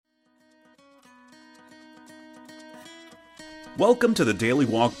Welcome to the Daily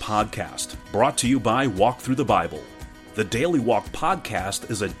Walk Podcast, brought to you by Walk Through the Bible. The Daily Walk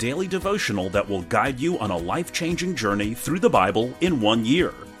Podcast is a daily devotional that will guide you on a life-changing journey through the Bible in 1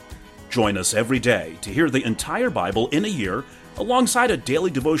 year. Join us every day to hear the entire Bible in a year, alongside a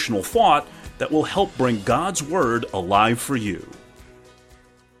daily devotional thought that will help bring God's Word alive for you.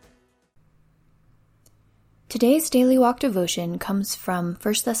 Today's Daily Walk devotion comes from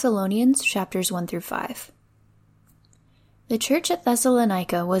 1 Thessalonians chapters 1 through 5. The church at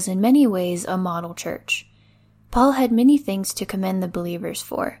Thessalonica was in many ways a model church. Paul had many things to commend the believers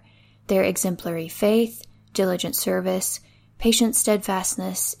for: their exemplary faith, diligent service, patient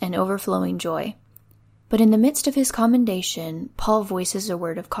steadfastness, and overflowing joy. But in the midst of his commendation, Paul voices a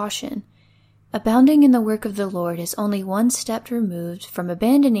word of caution. Abounding in the work of the Lord is only one step removed from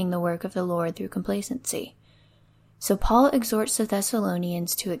abandoning the work of the Lord through complacency. So Paul exhorts the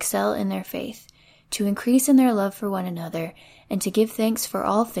Thessalonians to excel in their faith, to increase in their love for one another, and to give thanks for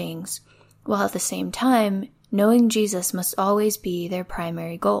all things, while at the same time, knowing Jesus must always be their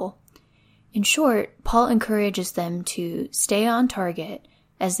primary goal. In short, Paul encourages them to stay on target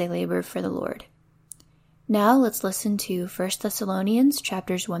as they labor for the Lord. Now let's listen to 1 Thessalonians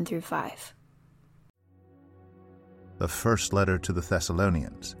chapters 1 through 5. The first letter to the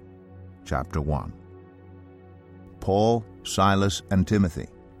Thessalonians, chapter 1. Paul, Silas, and Timothy,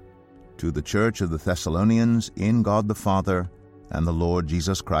 to the church of the Thessalonians in God the Father and the Lord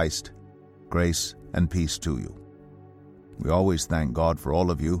Jesus Christ, grace and peace to you. We always thank God for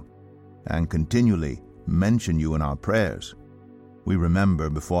all of you and continually mention you in our prayers. We remember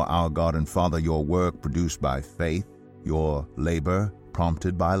before our God and Father your work produced by faith, your labor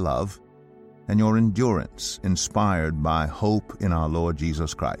prompted by love, and your endurance inspired by hope in our Lord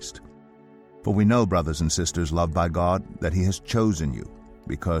Jesus Christ. For we know, brothers and sisters loved by God, that He has chosen you,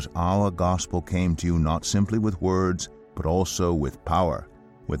 because our gospel came to you not simply with words, but also with power,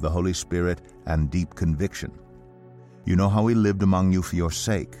 with the Holy Spirit and deep conviction. You know how we lived among you for your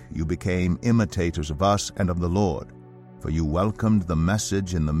sake. You became imitators of us and of the Lord, for you welcomed the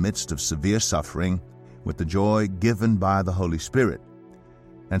message in the midst of severe suffering with the joy given by the Holy Spirit.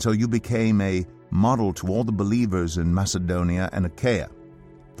 And so you became a model to all the believers in Macedonia and Achaia.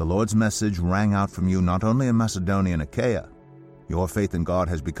 The Lord's message rang out from you not only in Macedonia and Achaia. Your faith in God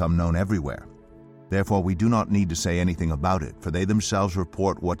has become known everywhere. Therefore, we do not need to say anything about it, for they themselves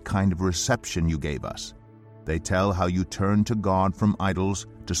report what kind of reception you gave us. They tell how you turned to God from idols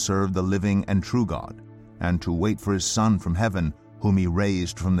to serve the living and true God, and to wait for His Son from heaven, whom He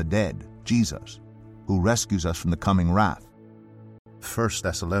raised from the dead, Jesus, who rescues us from the coming wrath. 1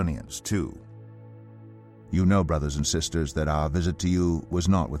 Thessalonians 2. You know, brothers and sisters, that our visit to you was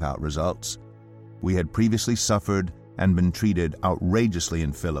not without results. We had previously suffered and been treated outrageously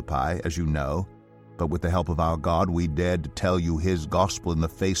in Philippi, as you know, but with the help of our God we dared to tell you His gospel in the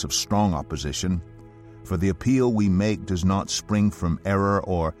face of strong opposition. For the appeal we make does not spring from error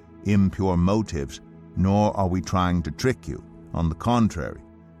or impure motives, nor are we trying to trick you. On the contrary,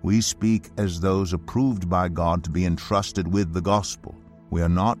 we speak as those approved by God to be entrusted with the gospel. We are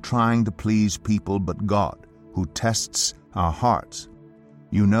not trying to please people but God, who tests our hearts.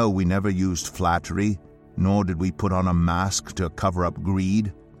 You know we never used flattery, nor did we put on a mask to cover up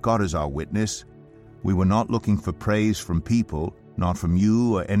greed. God is our witness. We were not looking for praise from people, not from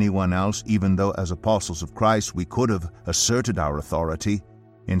you or anyone else, even though as apostles of Christ we could have asserted our authority.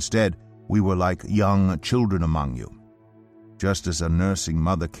 Instead, we were like young children among you. Just as a nursing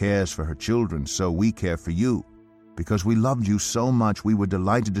mother cares for her children, so we care for you. Because we loved you so much, we were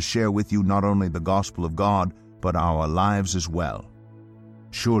delighted to share with you not only the gospel of God, but our lives as well.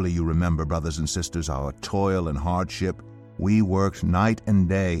 Surely you remember, brothers and sisters, our toil and hardship. We worked night and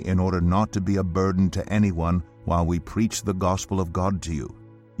day in order not to be a burden to anyone while we preached the gospel of God to you.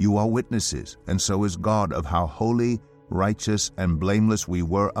 You are witnesses, and so is God, of how holy, righteous, and blameless we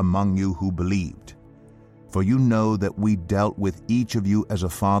were among you who believed. For you know that we dealt with each of you as a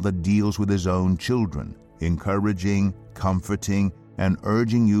father deals with his own children, encouraging, comforting, and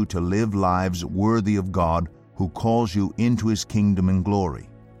urging you to live lives worthy of God, who calls you into His kingdom and glory.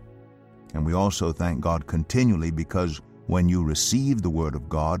 And we also thank God continually because when you received the word of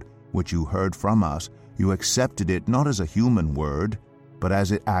God, which you heard from us, you accepted it not as a human word, but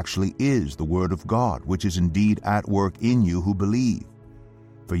as it actually is, the word of God, which is indeed at work in you who believe.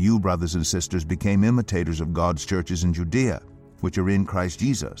 For you, brothers and sisters, became imitators of God's churches in Judea, which are in Christ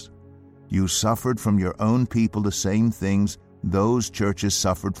Jesus. You suffered from your own people the same things those churches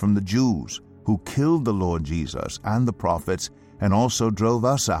suffered from the Jews, who killed the Lord Jesus and the prophets, and also drove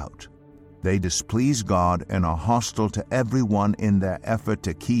us out. They displease God and are hostile to everyone in their effort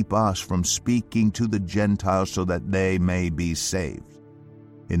to keep us from speaking to the Gentiles so that they may be saved.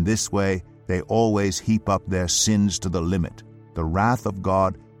 In this way, they always heap up their sins to the limit. The wrath of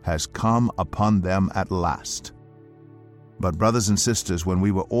God has come upon them at last. But brothers and sisters, when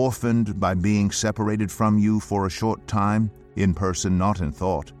we were orphaned by being separated from you for a short time, in person, not in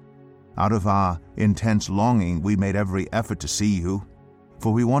thought, out of our intense longing we made every effort to see you,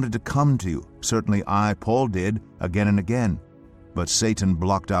 for we wanted to come to you. Certainly I, Paul, did, again and again, but Satan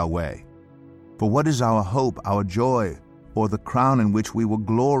blocked our way. For what is our hope, our joy, or the crown in which we will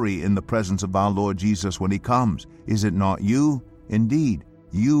glory in the presence of our Lord Jesus when he comes? Is it not you? Indeed,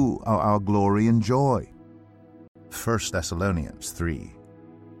 you are our glory and joy. 1 Thessalonians 3.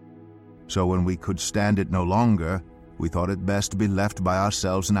 So when we could stand it no longer, we thought it best to be left by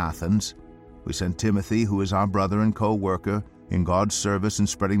ourselves in Athens. We sent Timothy, who is our brother and co-worker in God's service in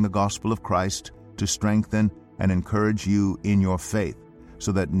spreading the gospel of Christ, to strengthen and encourage you in your faith,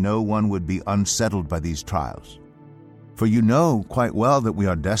 so that no one would be unsettled by these trials. For you know quite well that we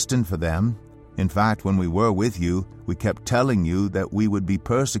are destined for them. In fact, when we were with you, we kept telling you that we would be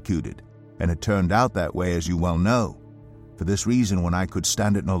persecuted, and it turned out that way, as you well know. For this reason, when I could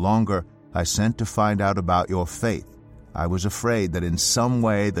stand it no longer, I sent to find out about your faith. I was afraid that in some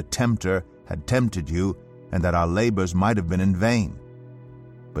way the tempter had tempted you, and that our labors might have been in vain.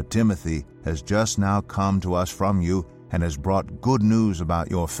 But Timothy has just now come to us from you and has brought good news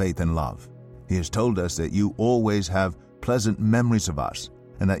about your faith and love. He has told us that you always have pleasant memories of us,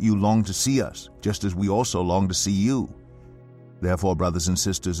 and that you long to see us, just as we also long to see you. Therefore, brothers and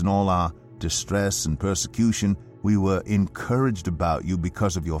sisters, in all our distress and persecution, we were encouraged about you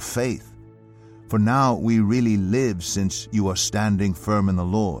because of your faith. For now we really live, since you are standing firm in the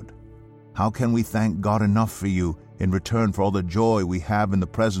Lord. How can we thank God enough for you in return for all the joy we have in the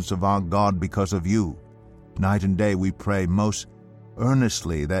presence of our God because of you? Night and day we pray most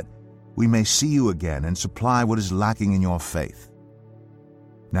earnestly that we may see you again and supply what is lacking in your faith.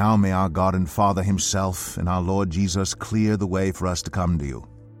 Now may our God and Father himself and our Lord Jesus clear the way for us to come to you.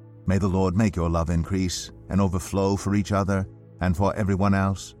 May the Lord make your love increase and overflow for each other and for everyone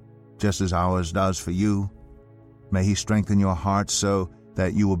else, just as ours does for you. May he strengthen your hearts so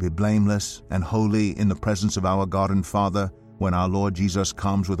that you will be blameless and holy in the presence of our God and Father when our Lord Jesus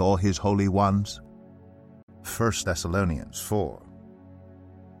comes with all his holy ones. 1 Thessalonians 4.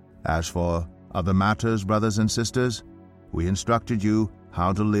 As for other matters, brothers and sisters, we instructed you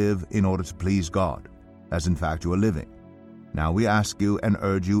how to live in order to please God, as in fact you are living. Now we ask you and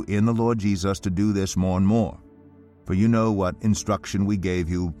urge you in the Lord Jesus to do this more and more. For you know what instruction we gave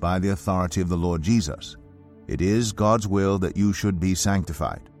you by the authority of the Lord Jesus. It is God's will that you should be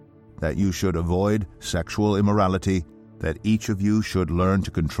sanctified, that you should avoid sexual immorality, that each of you should learn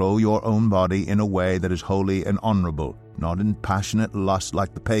to control your own body in a way that is holy and honorable, not in passionate lust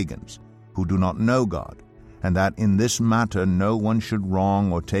like the pagans, who do not know God, and that in this matter no one should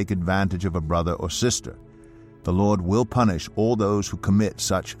wrong or take advantage of a brother or sister. The Lord will punish all those who commit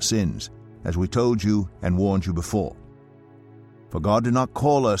such sins, as we told you and warned you before. For God did not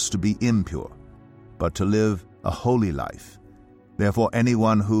call us to be impure, but to live a holy life. Therefore,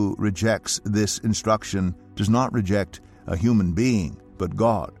 anyone who rejects this instruction does not reject a human being, but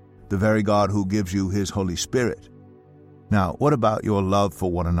God, the very God who gives you his Holy Spirit. Now, what about your love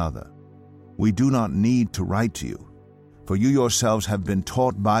for one another? We do not need to write to you, for you yourselves have been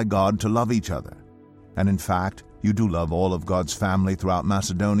taught by God to love each other. And in fact, you do love all of God's family throughout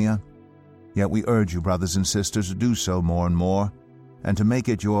Macedonia. Yet we urge you, brothers and sisters, to do so more and more, and to make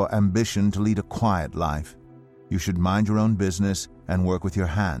it your ambition to lead a quiet life. You should mind your own business and work with your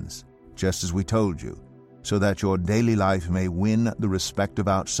hands, just as we told you, so that your daily life may win the respect of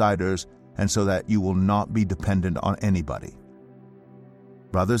outsiders, and so that you will not be dependent on anybody.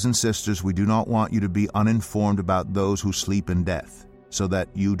 Brothers and sisters, we do not want you to be uninformed about those who sleep in death, so that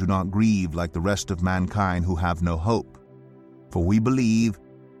you do not grieve like the rest of mankind who have no hope. For we believe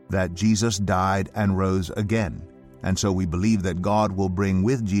that Jesus died and rose again, and so we believe that God will bring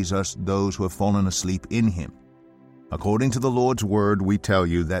with Jesus those who have fallen asleep in him. According to the Lord's word, we tell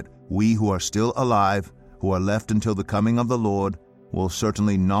you that we who are still alive, who are left until the coming of the Lord, will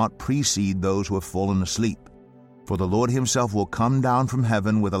certainly not precede those who have fallen asleep. For the Lord himself will come down from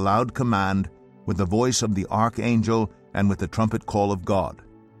heaven with a loud command, with the voice of the archangel, and with the trumpet call of God.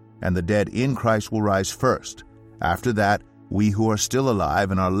 And the dead in Christ will rise first. After that, we who are still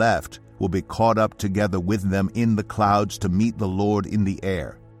alive and are left will be caught up together with them in the clouds to meet the Lord in the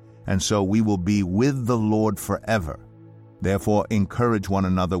air. And so we will be with the Lord forever. Therefore encourage one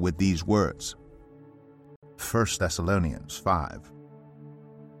another with these words. 1 Thessalonians 5.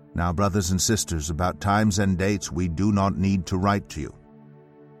 Now, brothers and sisters, about times and dates we do not need to write to you.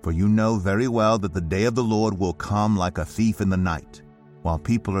 For you know very well that the day of the Lord will come like a thief in the night. While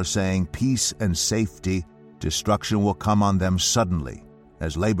people are saying peace and safety, destruction will come on them suddenly,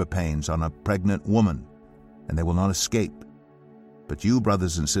 as labor pains on a pregnant woman, and they will not escape. But you,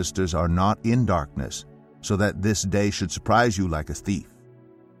 brothers and sisters, are not in darkness, so that this day should surprise you like a thief.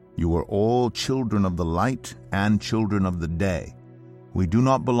 You are all children of the light and children of the day. We do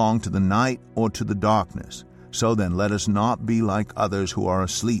not belong to the night or to the darkness. So then let us not be like others who are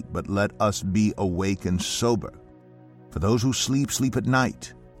asleep, but let us be awake and sober. For those who sleep, sleep at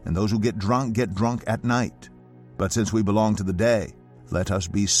night, and those who get drunk at night. But since we belong to the day, let us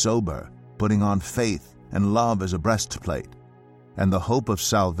be sober, putting on faith and love as a breastplate, and the hope of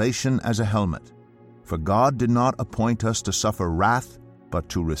salvation as a helmet. For God did not appoint us to suffer wrath, but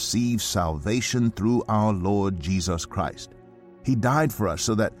to receive salvation through our Lord Jesus Christ. He died for us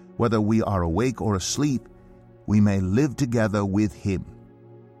so that whether we are awake or asleep, we may live together with Him.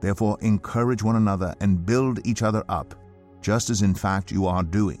 Therefore encourage one another and build each other up, just as in fact you are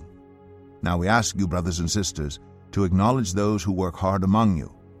doing. Now we ask you, brothers and sisters, to acknowledge those who work hard among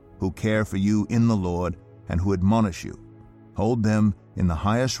you, who care for you in the Lord, and who admonish you. Hold them in the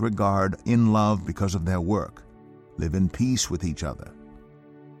highest regard in love because of their work. Live in peace with each other.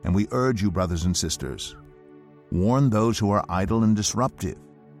 And we urge you, brothers and sisters, warn those who are idle and disruptive.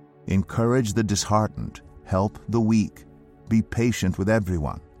 Encourage the disheartened. Help the weak. Be patient with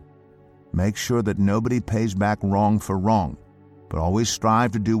everyone. Make sure that nobody pays back wrong for wrong, but always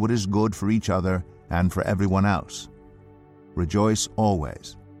strive to do what is good for each other and for everyone else. Rejoice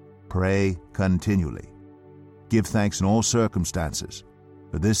always. Pray continually. Give thanks in all circumstances,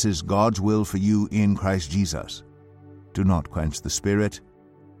 for this is God's will for you in Christ Jesus. Do not quench the Spirit.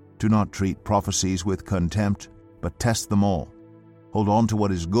 Do not treat prophecies with contempt, but test them all. Hold on to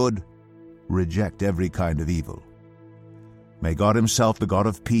what is good. Reject every kind of evil. May God Himself, the God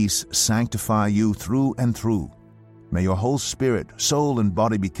of peace, sanctify you through and through. May your whole spirit, soul, and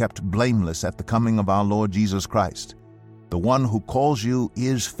body be kept blameless at the coming of our Lord Jesus Christ. The one who calls you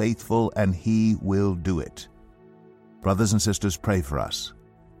is faithful, and He will do it. Brothers and sisters, pray for us.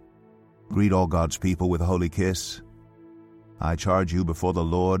 Greet all God's people with a holy kiss. I charge you before the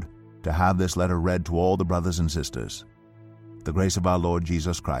Lord to have this letter read to all the brothers and sisters. The grace of our Lord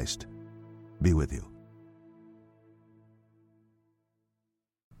Jesus Christ be with you.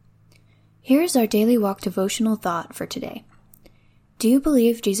 Here's our Daily Walk devotional thought for today. Do you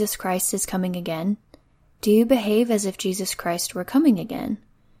believe Jesus Christ is coming again? Do you behave as if Jesus Christ were coming again?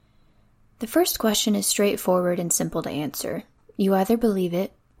 The first question is straightforward and simple to answer. You either believe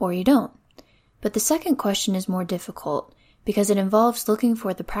it or you don't. But the second question is more difficult because it involves looking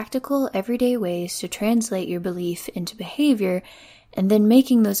for the practical, everyday ways to translate your belief into behavior and then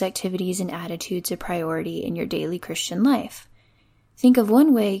making those activities and attitudes a priority in your daily Christian life. Think of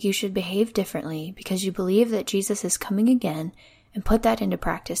one way you should behave differently because you believe that Jesus is coming again, and put that into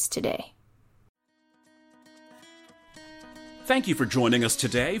practice today. Thank you for joining us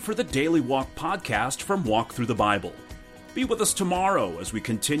today for the Daily Walk podcast from Walk Through the Bible. Be with us tomorrow as we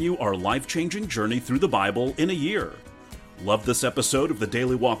continue our life-changing journey through the Bible in a year. Love this episode of the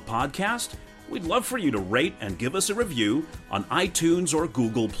Daily Walk podcast? We'd love for you to rate and give us a review on iTunes or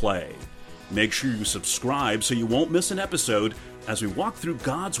Google Play. Make sure you subscribe so you won't miss an episode as we walk through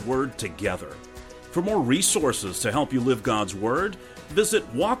God's Word together. For more resources to help you live God's Word, visit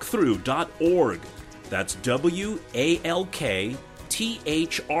walkthrough.org. That's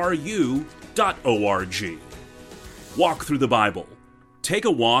WALKTHRU.org. Walk Through the Bible. Take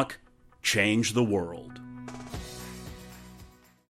a walk, change the world.